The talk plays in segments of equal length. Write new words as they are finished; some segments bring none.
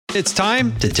It's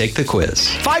time to take the quiz.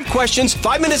 5 questions,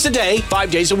 5 minutes a day,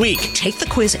 5 days a week. Take the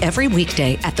quiz every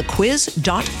weekday at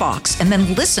thequiz.fox and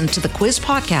then listen to the quiz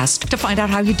podcast to find out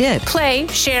how you did. Play,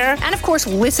 share, and of course,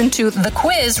 listen to the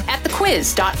quiz at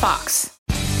thequiz.fox.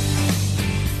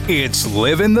 It's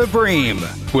Living the Bream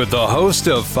with the host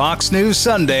of Fox News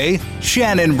Sunday,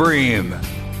 Shannon Bream.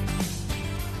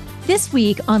 This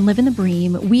week on Living the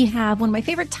Bream, we have one of my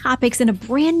favorite topics and a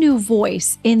brand new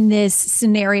voice in this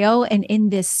scenario and in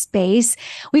this space.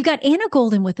 We've got Anna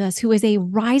Golden with us, who is a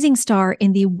rising star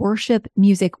in the worship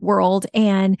music world.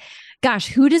 And gosh,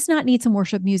 who does not need some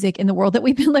worship music in the world that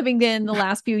we've been living in the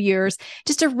last few years,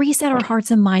 just to reset our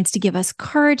hearts and minds, to give us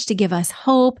courage, to give us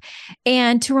hope,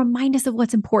 and to remind us of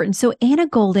what's important. So Anna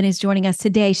Golden is joining us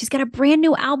today. She's got a brand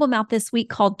new album out this week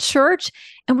called Church,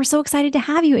 and we're so excited to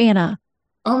have you, Anna.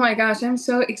 Oh my gosh, I'm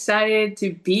so excited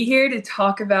to be here to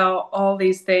talk about all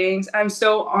these things. I'm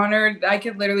so honored. I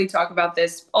could literally talk about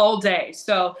this all day.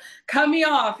 So cut me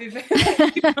off.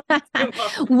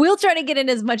 We'll try to get in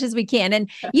as much as we can. And,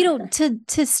 you know,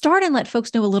 to start and let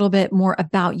folks know a little bit more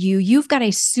about you, you've got a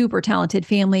super talented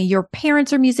family. Your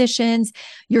parents are musicians.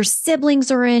 Your siblings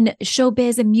are in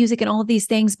showbiz and music and all of these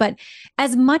things. But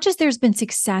as much as there's been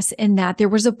success in that, there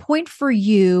was a point for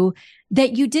you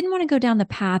that you didn't want to go down the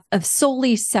path of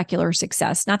solely secular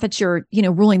success. Not that you're,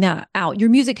 ruling that out. Your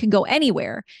music can go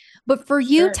anywhere. But for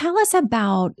you, Sure. Tell us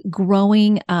about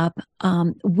growing up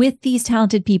with these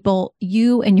talented people,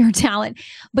 you and your talent,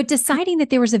 but deciding that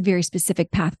there was a very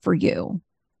specific path for you.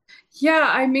 Yeah,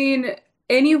 I mean,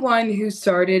 anyone who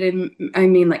started in,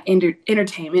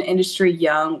 entertainment industry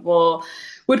young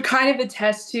would kind of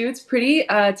attest to it's pretty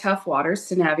tough waters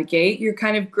to navigate. You're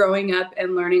kind of growing up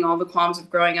and learning all the qualms of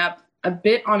growing up a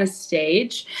bit on a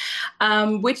stage,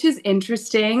 which is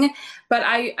interesting. But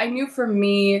I knew for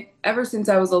me, ever since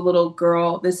I was a little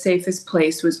girl, the safest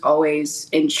place was always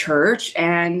in church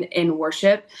and in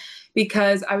worship,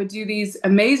 because I would do these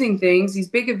amazing things, these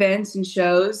big events and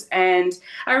shows. And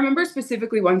I remember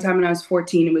specifically one time when I was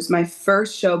 14, it was my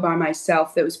first show by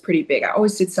myself that was pretty big. I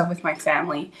always did stuff with my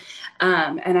family.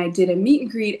 And I did a meet and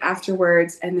greet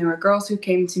afterwards, and there were girls who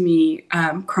came to me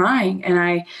crying.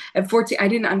 And at 14, I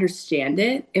didn't understand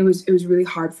it. It was really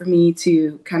hard for me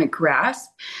to kind of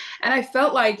grasp. And I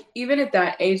felt like even at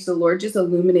that age, the Lord just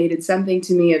illuminated something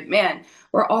to me of, man,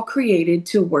 we're all created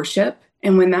to worship.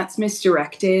 And when that's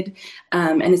misdirected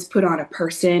and it's put on a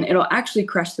person, it'll actually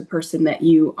crush the person that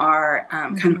you are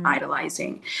kind of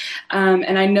idolizing.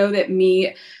 And I know that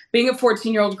being a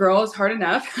 14-year-old girl is hard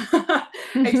enough,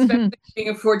 especially being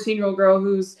a 14-year-old girl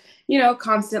who's,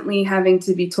 constantly having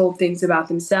to be told things about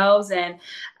themselves. And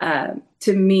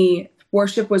to me,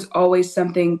 worship was always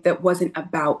something that wasn't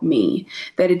about me,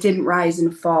 that it didn't rise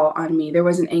and fall on me. There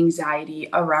wasn't anxiety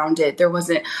around it. There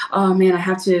wasn't, oh man, I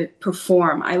have to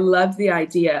perform. I loved the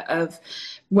idea of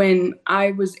when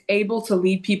I was able to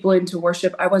lead people into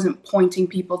worship, I wasn't pointing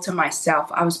people to myself.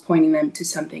 I was pointing them to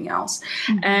something else.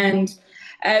 Mm-hmm. And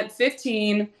at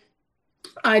 15,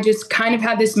 I just kind of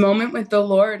had this moment with the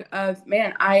Lord of,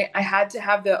 man, I had to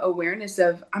have the awareness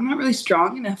of, I'm not really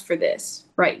strong enough for this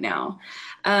right now.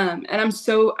 And I'm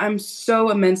so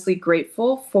immensely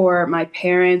grateful for my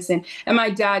parents and my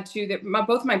dad too, that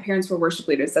both my parents were worship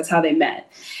leaders. That's how they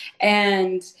met.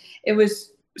 And it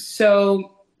was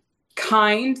so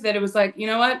kind that it was like, you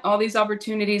know what, all these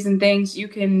opportunities and things, you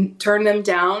can turn them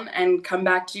down and come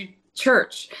back to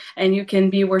church, and you can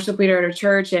be a worship leader at a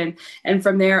church. And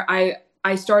from there,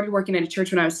 I started working at a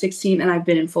church when I was 16, and I've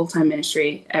been in full-time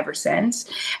ministry ever since.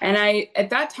 And at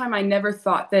that time, I never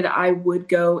thought that I would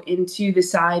go into the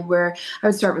side where I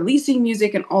would start releasing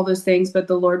music and all those things. But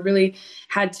the Lord really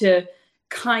had to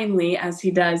kindly, as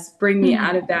he does, bring me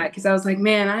out of that. Because I was like,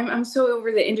 man, I'm so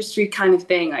over the industry kind of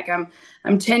thing. Like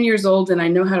I'm 10 years old and I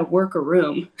know how to work a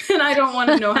room, and I don't want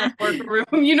to know how to work a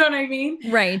room. You know what I mean?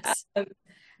 Right.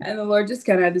 And the Lord just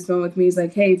kind of had this moment with me. He's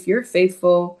like, hey, if you're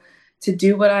faithful to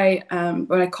do what I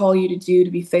call you to do, to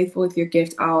be faithful with your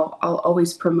gift, I'll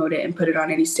always promote it and put it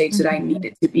on any stage that I need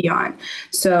it to be on.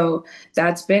 So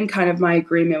that's been kind of my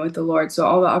agreement with the Lord. So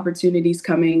all the opportunities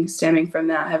stemming from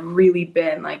that have really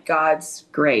been like God's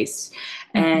grace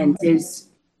and his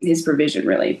provision,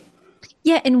 really.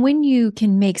 Yeah. And when you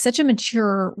can make such a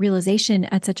mature realization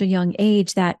at such a young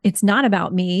age that it's not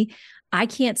about me, I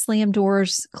can't slam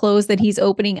doors closed that he's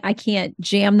opening. I can't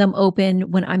jam them open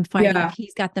when I'm finding if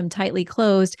he's got them tightly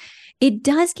closed. It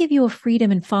does give you a freedom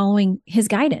in following his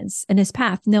guidance and his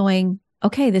path, knowing,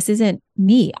 okay, this isn't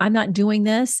me. I'm not doing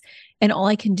this. And all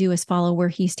I can do is follow where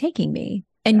he's taking me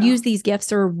and use these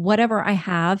gifts or whatever I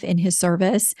have in his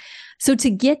service. So to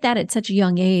get that at such a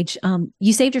young age,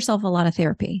 you saved yourself a lot of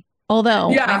therapy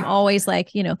Although I'm always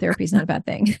like, therapy's not a bad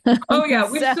thing. Oh yeah.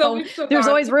 There's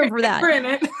always room for that. We're in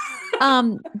it.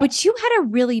 But you had a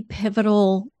really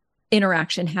pivotal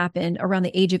interaction happen around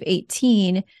the age of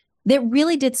 18 that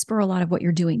really did spur a lot of what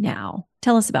you're doing now.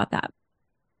 Tell us about that.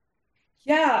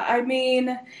 Yeah.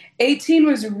 18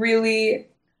 was really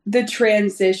the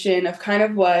transition of kind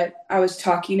of what I was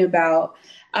talking about.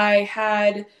 I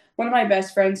had one of my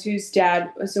best friends whose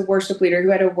dad was a worship leader who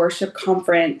had a worship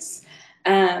conference.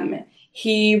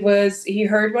 He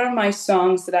heard one of my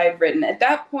songs that I had written. At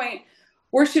that point,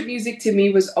 worship music to me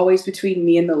was always between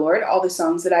me and the Lord, all the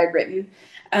songs that I had written.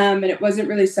 And it wasn't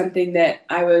really something that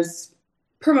I was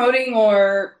promoting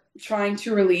or trying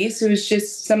to release. It was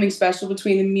just something special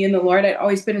between me and the Lord. I'd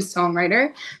always been a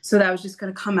songwriter, so that was just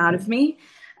going to come out of me.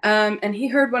 And he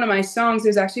heard one of my songs.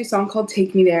 There's actually a song called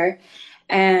Take Me There.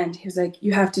 And he was like,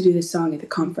 you have to do this song at the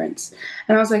conference.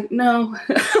 And I was like, no.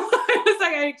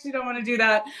 I actually don't want to do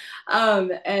that.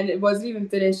 And it wasn't even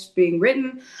finished being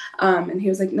written. And he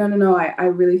was like, no, I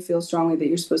really feel strongly that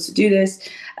you're supposed to do this.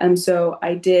 So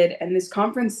I did. And this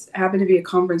conference happened to be a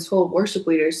conference full of worship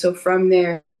leaders. So from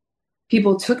there,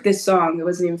 people took this song that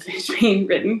wasn't even finished being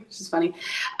written, which is funny,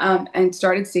 and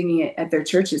started singing it at their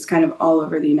churches kind of all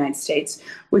over the United States,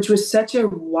 which was such a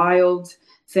wild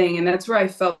thing. And that's where I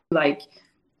felt like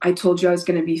I told you I was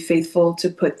going to be faithful to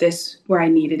put this where I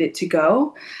needed it to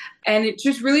go. And it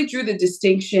just really drew the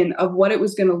distinction of what it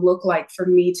was going to look like for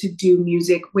me to do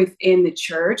music within the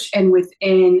church and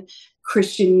within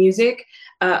Christian music,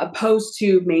 opposed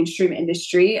to mainstream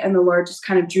industry. And the Lord just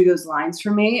kind of drew those lines for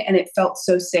me, and it felt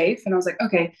so safe. And I was like,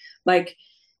 okay, like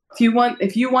if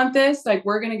you want this, like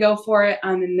we're going to go for it.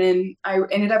 And then I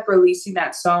ended up releasing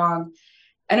that song.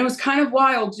 And it was kind of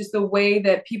wild, just the way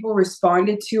that people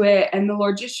responded to it. And the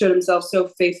Lord just showed himself so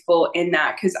faithful in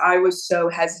that, because I was so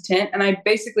hesitant. And I had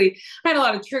a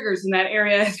lot of triggers in that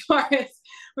area as far as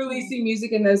releasing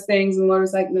music and those things. And the Lord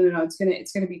was like, no, it's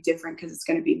going to be different because it's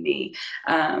going to be me.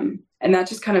 And that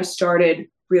just kind of started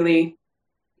really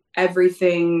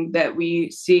everything that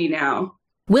we see now.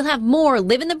 We'll have more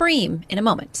Live in the Bream in a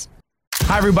moment.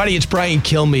 Hi, everybody. It's Brian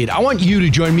Kilmeade. I want you to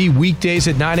join me weekdays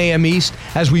at 9 a.m. East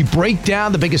as we break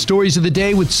down the biggest stories of the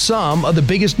day with some of the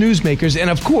biggest newsmakers and,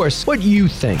 of course, what you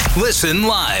think. Listen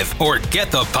live or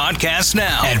get the podcast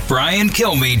now at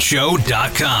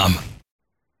briankilmeadshow.com.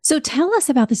 So tell us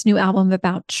about this new album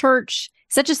about church.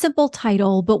 Such a simple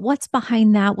title, but what's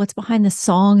behind that? What's behind the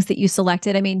songs that you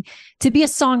selected? I mean, to be a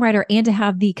songwriter and to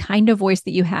have the kind of voice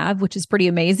that you have, which is pretty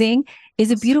amazing,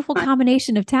 is a beautiful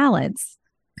combination of talents.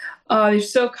 Oh, you're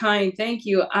so kind. Thank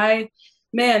you.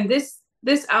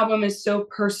 This album is so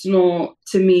personal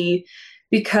to me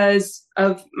because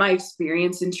of my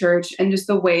experience in church and just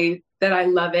the way that I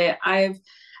love it. I'm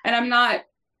not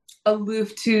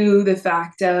aloof to the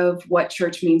fact of what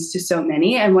church means to so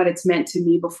many and what it's meant to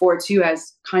me before too,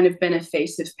 has kind of been a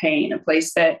face of pain, a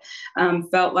place that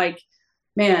felt like,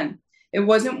 man, it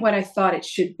wasn't what I thought it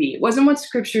should be. It wasn't what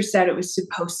scripture said it was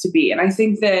supposed to be. And I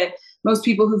think that most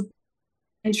people who've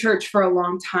in church for a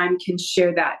long time can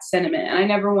share that sentiment. And I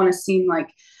never want to seem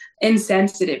like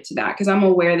insensitive to that, because I'm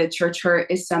aware that church hurt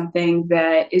is something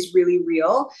that is really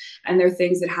real. And there are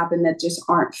things that happen that just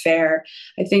aren't fair.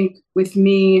 I think with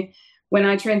me, when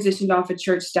I transitioned off of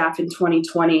church staff in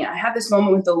 2020, I had this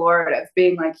moment with the Lord of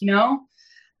being like,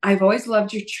 I've always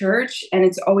loved your church and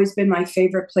it's always been my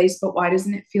favorite place, but why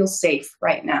doesn't it feel safe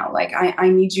right now? Like, I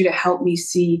need you to help me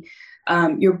see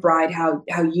your bride, how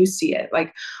you see it.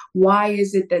 Like, why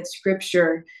is it that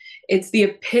scripture, it's the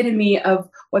epitome of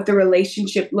what the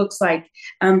relationship looks like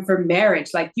for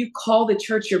marriage. Like, you call the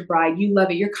church your bride, you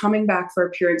love it, you're coming back for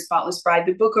a pure and spotless bride.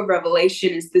 The book of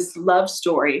Revelation is this love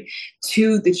story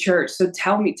to the church. So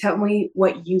tell me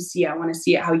what you see. I want to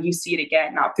see it how you see it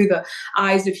again, not through the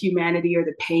eyes of humanity or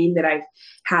the pain that I've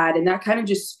had. And that kind of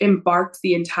just embarked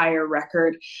the entire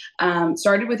record.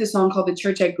 Started with a song called The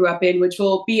Church I Grew Up In, which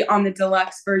will be on the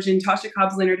deluxe version. Tasha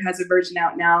Cobbs Leonard has a version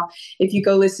out now if you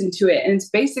go listen to it. And it's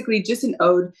basically just an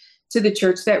ode to the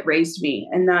church that raised me.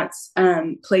 And that's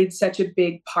played such a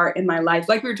big part in my life.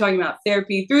 Like we were talking about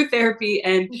through therapy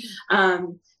and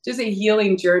just a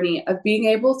healing journey of being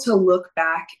able to look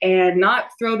back and not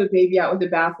throw the baby out with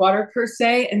the bathwater per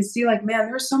se, and see like, man,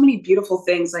 there are so many beautiful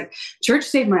things. Like, church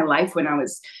saved my life when I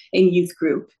was in youth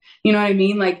group. You know what I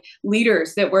mean? Like,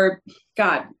 leaders that were,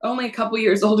 only a couple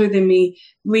years older than me,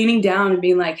 leaning down and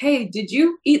being like, hey, did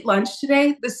you eat lunch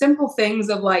today? The simple things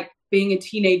of like being a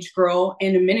teenage girl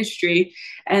in a ministry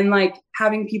and like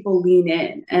having people lean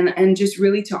in and just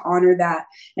really to honor that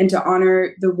and to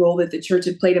honor the role that the church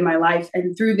had played in my life.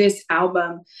 And through this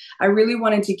album, I really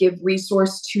wanted to give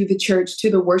resource to the church, to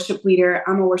the worship leader.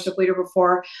 I'm a worship leader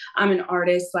before I'm an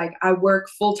artist. Like, I work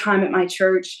full time at my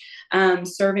church,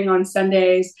 serving on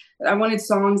Sundays. I wanted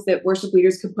songs that worship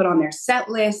leaders could put on their set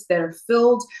list that are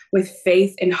filled with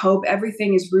faith and hope.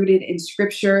 Everything is rooted in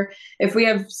scripture. If we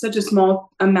have such a small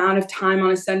amount of time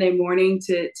on a Sunday morning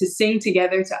to sing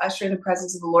together, to usher in the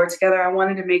presence of the Lord together, I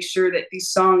wanted to make sure that these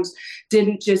songs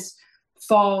didn't just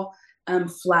fall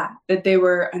flat, that they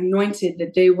were anointed,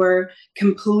 that they were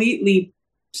completely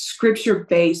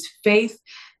scripture-based, faith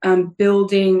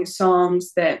building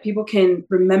songs that people can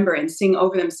remember and sing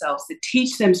over themselves, that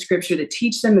teach them scripture, that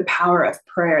teach them the power of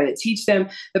prayer, that teach them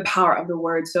the power of the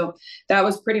word. So that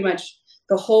was pretty much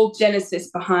the whole genesis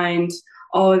behind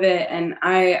all of it. And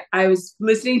I was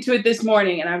listening to it this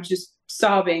morning and I was just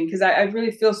sobbing because I really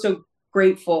feel so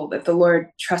grateful that the Lord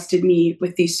trusted me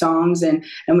with these songs and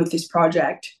with this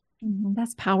project.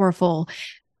 That's powerful.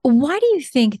 Why do you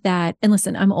think that? And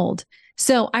listen, I'm old.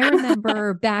 So I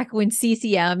remember back when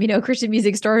CCM, Christian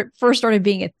music first started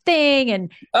being a thing,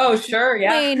 and oh, sure, yeah,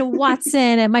 Wayne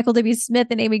Watson and Michael W. Smith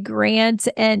and Amy Grant,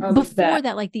 and before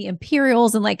that, like the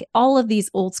Imperials and like all of these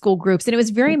old school groups, and it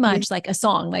was very much like a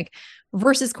song, like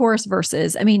verses, chorus,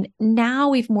 verses. I mean, now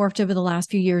we've morphed over the last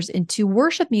few years into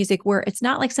worship music, where it's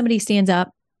not like somebody stands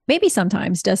up, maybe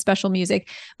sometimes does special music,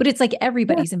 but it's like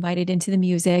everybody's invited into the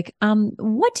music.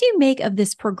 What do you make of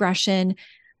this progression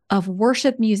of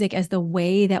worship music as the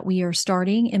way that we are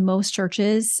starting in most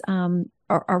churches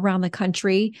around the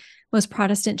country, most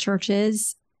Protestant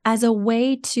churches, as a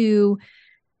way to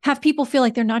have people feel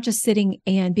like they're not just sitting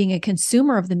and being a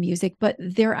consumer of the music, but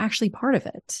they're actually part of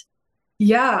it?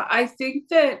 Yeah, I think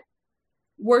that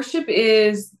worship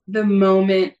is the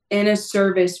moment in a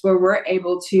service where we're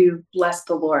able to bless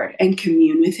the Lord and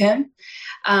commune with him.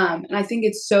 And I think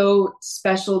it's so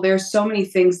special. There's so many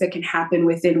things that can happen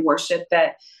within worship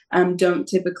that don't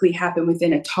typically happen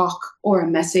within a talk or a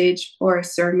message or a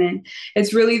sermon.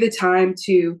 It's really the time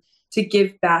to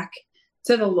give back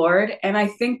to the Lord. And I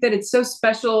think that it's so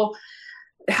special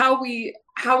how we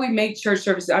make church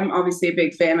services. I'm obviously a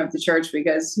big fan of the church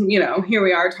because, here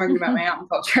we are talking about my Mountain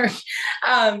Fall Church.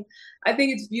 I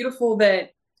think it's beautiful that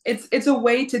it's a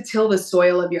way to till the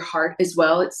soil of your heart as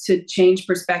well. It's to change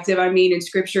perspective. I mean, in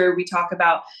scripture, we talk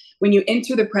about when you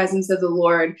enter the presence of the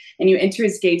Lord and you enter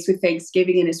his gates with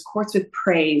thanksgiving and his courts with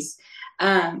praise.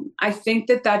 I think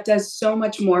that does so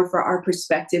much more for our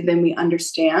perspective than we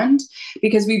understand,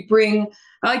 because I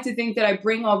like to think that I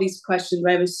bring all these questions.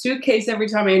 I have a suitcase every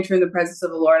time I enter in the presence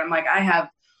of the Lord. I'm like, I have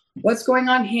what's going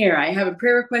on here. I have a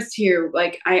prayer request here.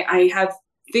 Like I have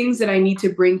things that I need to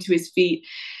bring to his feet.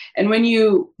 And when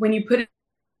you put it in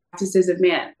practices of,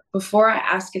 man, before I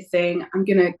ask a thing, I'm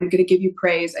gonna give you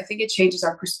praise. I think it changes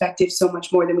our perspective so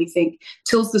much more than we think,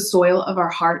 tills the soil of our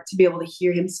heart to be able to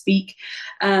hear him speak.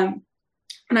 And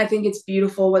I think it's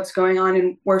beautiful what's going on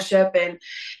in worship.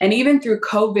 And even through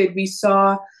COVID, we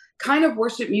saw kind of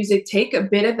worship music take a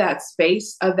bit of that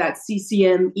space of that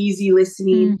CCM easy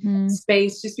listening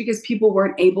space, just because people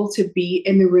weren't able to be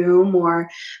in the room or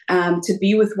to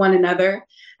be with one another.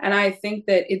 And I think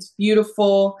that it's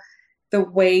beautiful the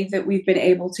way that we've been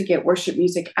able to get worship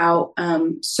music out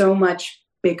so much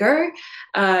bigger.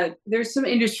 There's some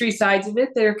industry sides of it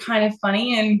that are kind of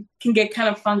funny and can get kind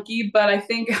of funky, but I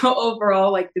think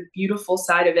overall, like, the beautiful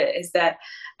side of it is that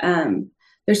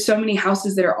there's so many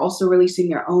houses that are also releasing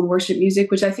their own worship music,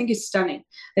 which I think is stunning.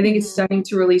 I think it's stunning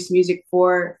to release music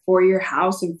for your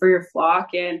house and for your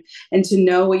flock, and to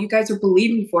know what you guys are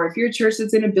believing for. If you're a church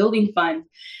that's in a building fund,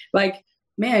 like,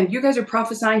 man, you guys are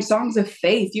prophesying songs of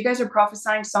faith. You guys are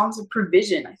prophesying songs of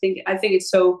provision. I think it's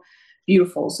so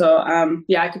beautiful. So,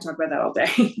 yeah, I could talk about that all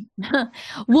day.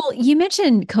 Well, you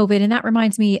mentioned COVID, and that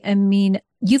reminds me, I mean,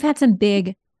 you've had some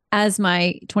big, as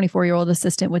my 24-year-old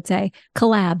assistant would say,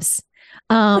 collabs.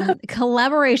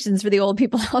 Collaborations for the old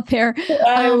people out there.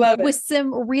 I love it. With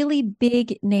some really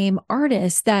big name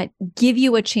artists that give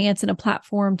you a chance and a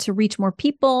platform to reach more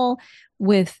people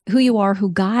with who you are,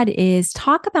 who God is.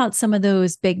 Talk about some of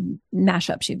those big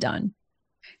mashups you've done.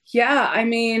 Yeah, I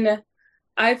mean,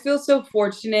 I feel so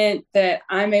fortunate that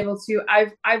I'm able to,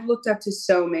 I've looked up to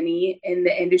so many in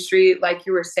the industry, like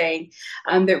you were saying,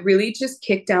 that really just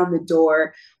kicked down the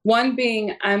door. One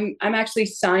being, I'm actually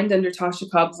signed under Tasha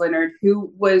Cobbs Leonard,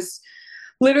 who was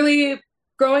literally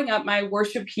growing up my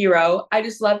worship hero. I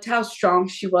just loved how strong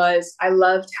she was. I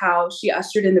loved how she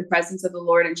ushered in the presence of the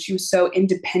Lord, and she was so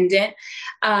independent.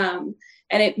 And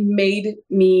it made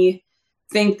me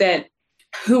think that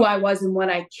who I was and what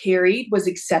I carried was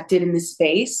accepted in this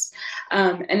space.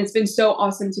 And it's been so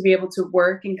awesome to be able to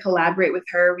work and collaborate with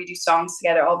her. We do songs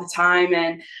together all the time.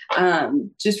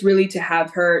 And just really to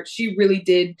have her, she really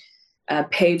did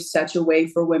pave such a way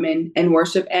for women in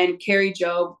worship. And Carrie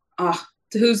Job,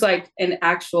 who's like an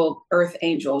actual earth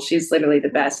angel. She's literally the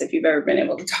best. If you've ever been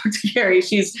able to talk to Carrie,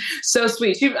 she's so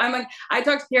sweet. I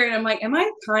talked to Carrie and I'm like, am I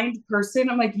a kind person?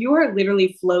 I'm like, you are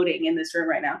literally floating in this room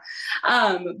right now.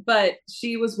 But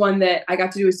she was one that I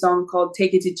got to do a song called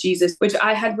Take It to Jesus, which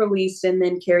I had released and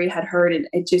then Carrie had heard, and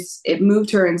it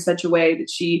moved her in such a way that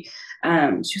she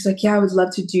was like, yeah, I would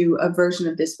love to do a version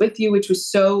of this with you, which was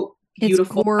so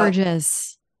beautiful. It's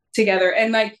gorgeous. Together.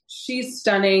 And like, she's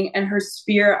stunning and her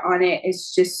spirit on it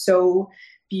is just so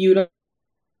beautiful.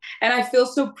 And I feel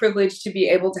so privileged to be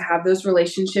able to have those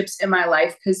relationships in my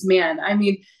life. Cause man, I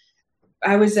mean,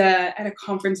 I was at a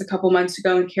conference a couple months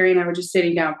ago and Carrie and I were just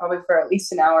sitting down probably for at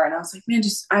least an hour. And I was like, man,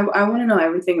 I want to know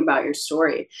everything about your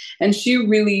story. And she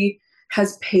really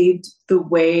has paved the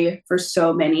way for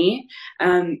so many.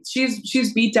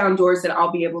 She's beat down doors that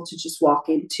I'll be able to just walk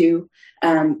into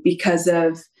because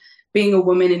of being a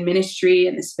woman in ministry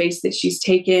and the space that she's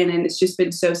taken. And it's just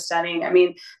been so stunning. I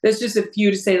mean, there's just a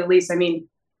few to say the least. I mean,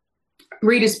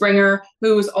 Rita Springer,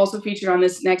 who was also featured on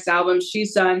this next album,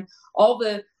 she's done all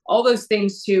those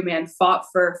things too, man, fought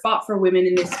for women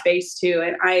in this space too.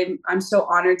 And I'm so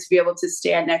honored to be able to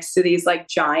stand next to these like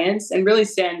giants and really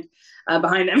stand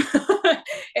behind them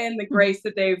and the grace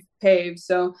that they've paved.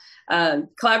 So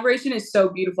collaboration is so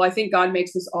beautiful. I think God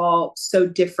makes us all so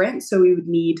different. So we would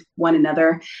need one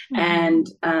another. And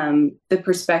the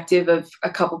perspective of a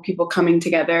couple people coming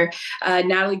together.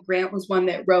 Natalie Grant was one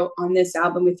that wrote on this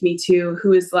album with me too,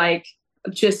 who is like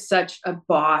just such a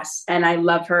boss. And I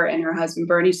love her and her husband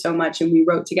Bernie so much. And we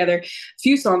wrote together a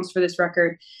few songs for this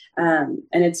record. And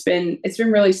it's been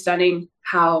really stunning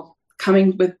how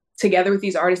coming together with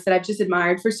these artists that I've just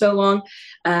admired for so long,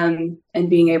 and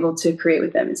being able to create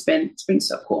with them. It's been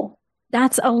so cool.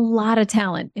 That's a lot of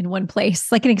talent in one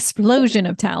place, like an explosion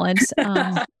of talent.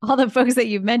 All the folks that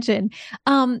you've mentioned.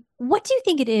 What do you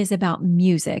think it is about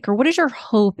music, or what is your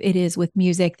hope it is with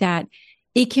music that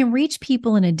it can reach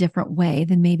people in a different way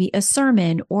than maybe a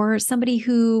sermon or somebody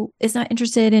who is not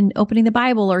interested in opening the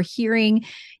Bible or hearing,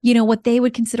 what they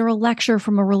would consider a lecture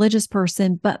from a religious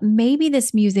person, but maybe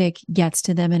this music gets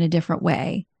to them in a different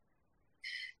way?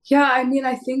 Yeah, I mean,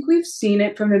 I think we've seen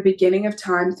it from the beginning of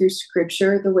time through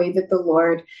scripture, the way that the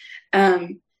Lord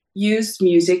used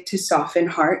music to soften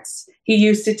hearts. He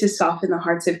used it to soften the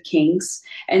hearts of kings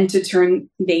and to turn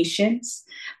nations,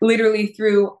 literally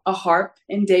through a harp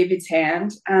in David's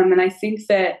hand. And I think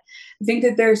that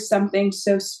there's something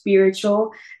so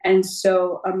spiritual and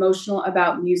so emotional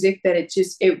about music that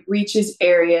it reaches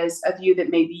areas of you that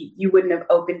maybe you wouldn't have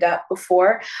opened up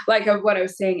before. Like what I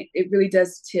was saying, it really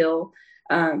does till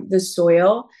the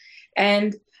soil.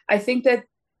 And I think that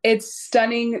it's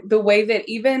stunning the way that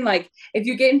even like, if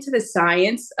you get into the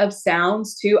science of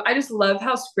sounds too, I just love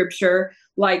how scripture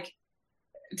like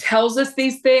tells us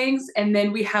these things and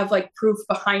then we have like proof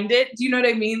behind it. Do you know what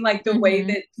I mean? Like the way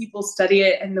that people study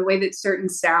it and the way that certain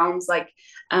sounds like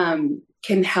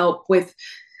can help with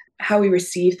how we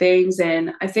receive things.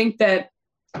 And I think that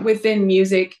within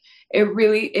music, it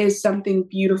really is something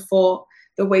beautiful,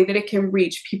 the way that it can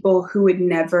reach people who would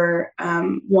never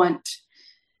want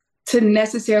to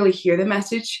necessarily hear the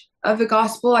message of the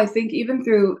gospel. I think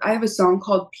I have a song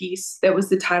called Peace that was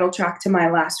the title track to my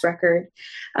last record.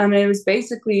 And it was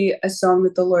basically a song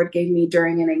that the Lord gave me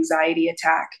during an anxiety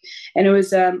attack. And it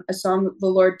was a song that the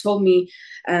Lord told me,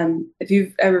 if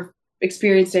you've ever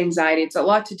experienced anxiety, it's a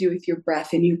lot to do with your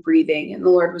breath and you breathing. And the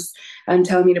Lord was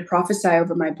telling me to prophesy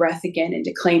over my breath again and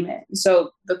to claim it. And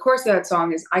so the chorus of that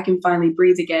song is, I can finally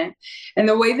breathe again. And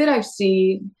the way that I've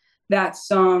seen that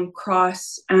song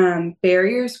cross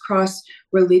barriers, cross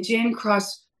religion,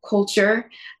 cross culture,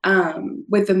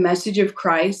 with the message of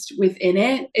Christ within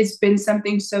it, it's been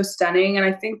something so stunning. And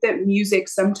I think that music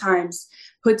sometimes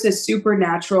puts a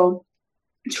supernatural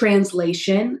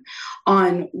translation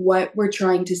on what we're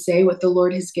trying to say, what the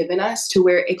Lord has given us, to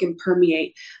where it can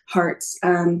permeate hearts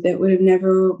that would have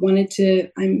never wanted to,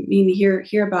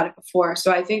 hear about it before.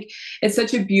 So I think it's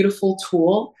such a beautiful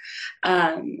tool.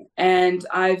 And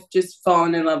I've just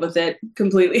fallen in love with it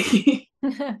completely.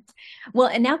 Well,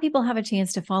 and now people have a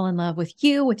chance to fall in love with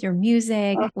you, with your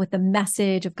music, with the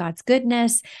message of God's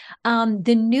goodness.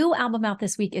 The new album out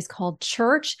this week is called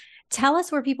Church. Tell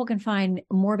us where people can find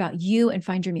more about you and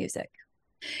find your music.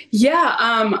 Yeah,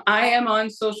 I am on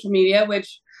social media,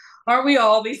 which Aren't we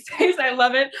all these days? I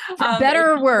love it. For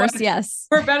better or worse, yes.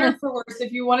 For better or for worse.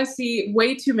 If you want to see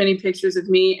way too many pictures of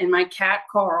me and my cat,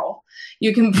 Carl,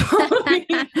 you can follow me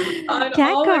on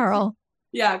Cat Carl.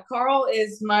 Yeah, Carl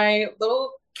is my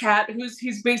little cat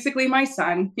he's basically my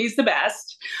son. He's the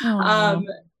best.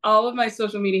 All of my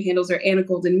social media handles are Anna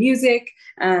Golden Music.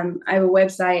 I have a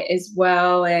website as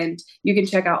well, and you can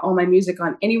check out all my music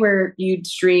on anywhere you'd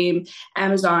stream: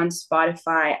 Amazon,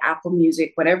 Spotify, Apple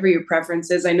Music, whatever your preference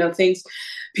is. I know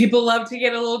people love to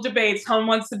get a little debates on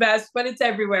what's the best, but it's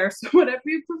everywhere. So whatever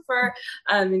you prefer,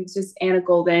 it's just Anna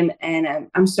Golden. And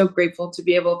I'm so grateful to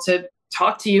be able to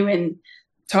talk to you and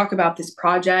talk about this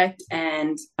project.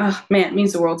 And man, it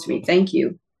means the world to me. Thank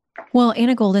you. Well,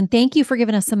 Anna Golden, thank you for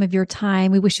giving us some of your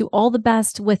time. We wish you all the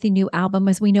best with the new album,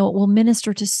 as we know it will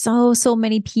minister to so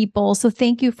many people. So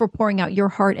thank you for pouring out your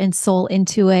heart and soul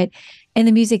into it and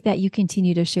the music that you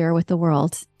continue to share with the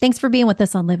world. Thanks for being with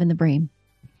us on Living the Bream.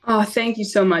 Oh, thank you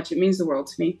so much. It means the world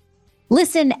to me.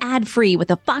 Listen ad-free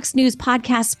with a Fox News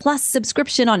Podcast Plus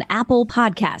subscription on Apple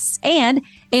Podcasts. And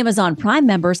Amazon Prime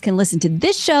members can listen to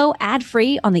this show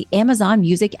ad-free on the Amazon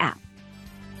Music app.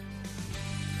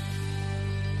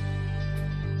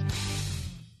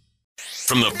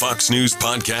 From the Fox News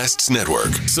Podcasts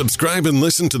Network, subscribe and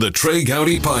listen to the Trey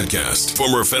Gowdy Podcast.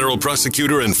 Former federal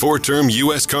prosecutor and 4-term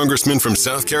U.S. Congressman from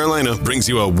South Carolina brings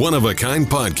you a one-of-a-kind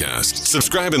podcast.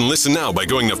 Subscribe and listen now by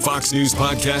going to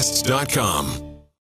foxnewspodcasts.com.